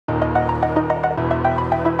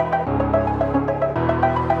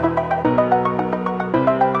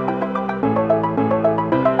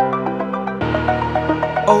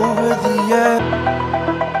Over the edge,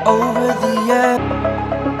 over the edge,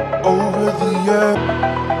 over the edge,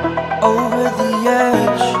 over the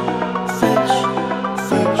edge. Fetch,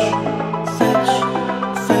 fetch, fetch,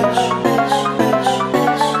 fetch, fetch, fetch,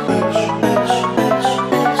 fetch, fetch, fetch, fetch,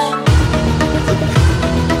 fetch.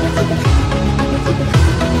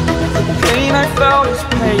 The pain I felt is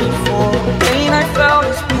paid for. Pain I felt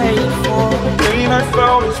is paid for. Pain I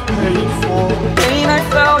felt is paid for. Pain I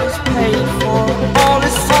felt is paid for.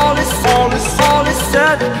 All is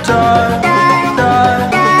said and done. Done,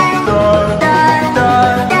 done, done,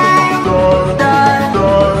 done, done, done,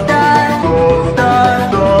 done,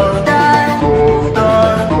 done, done.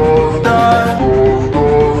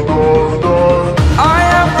 I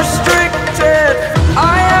am restricted.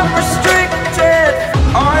 I am restricted.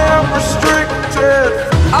 I am restricted.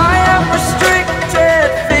 I am restricted.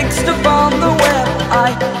 Fixed upon the web. I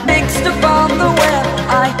mixed upon the web.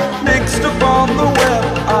 I mixed upon the web.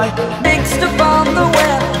 I mixed upon the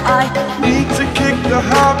web. I need to kick the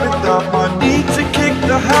habit that I need to kick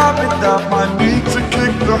the habit that I need to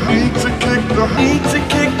kick the need to kick the need to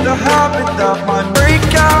kick the habit that I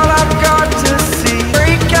break out. I've got to see.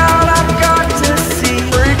 Break out. I've got to see.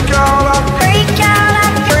 Break out. I've break out.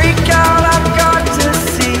 I've break out. I've got to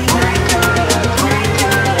see.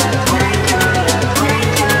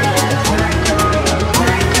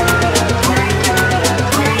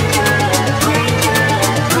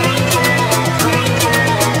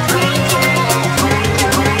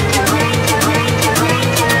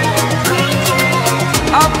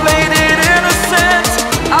 I played it innocent.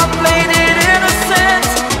 I played it innocent.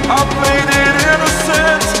 I played it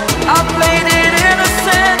innocent. I played it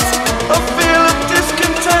innocent. A feel of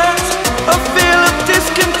discontent. A feel of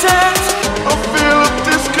discontent. A feel of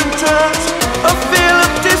discontent. A feel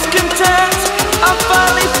of discontent. I'm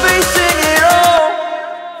finally facing it all.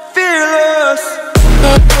 Fearless.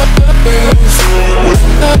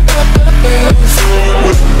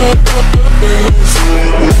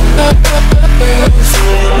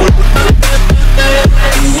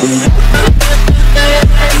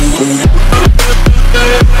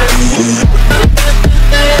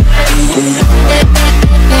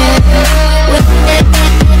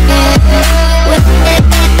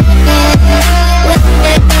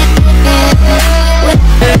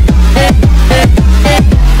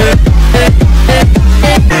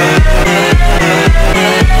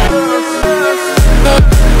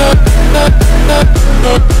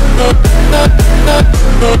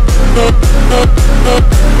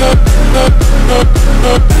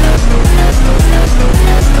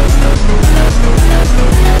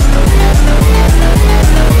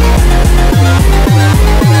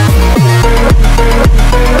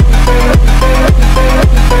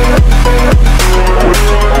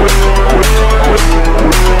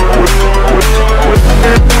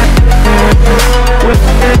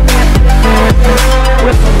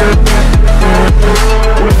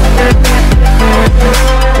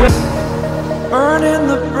 Burning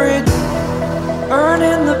the bridge,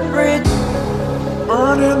 burning the bridge,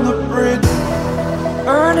 burning the bridge,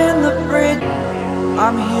 burning the bridge.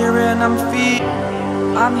 I'm here and I'm feet.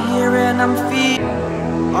 I'm here and I'm feet.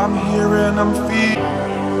 I'm here and I'm feet.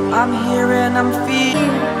 I'm here and I'm feet.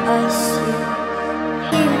 Here I see.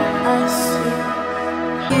 Here I see.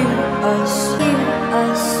 Here I see. Here I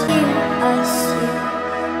see. I see.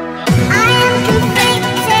 I am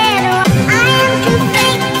conflicted. I am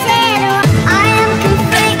conflicted. I am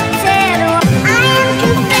conflicted. I am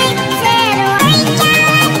conflicted. I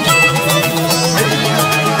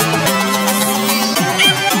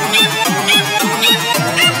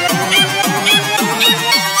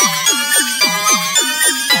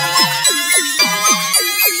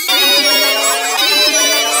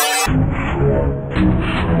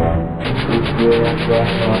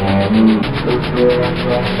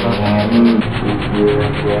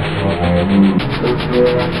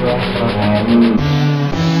got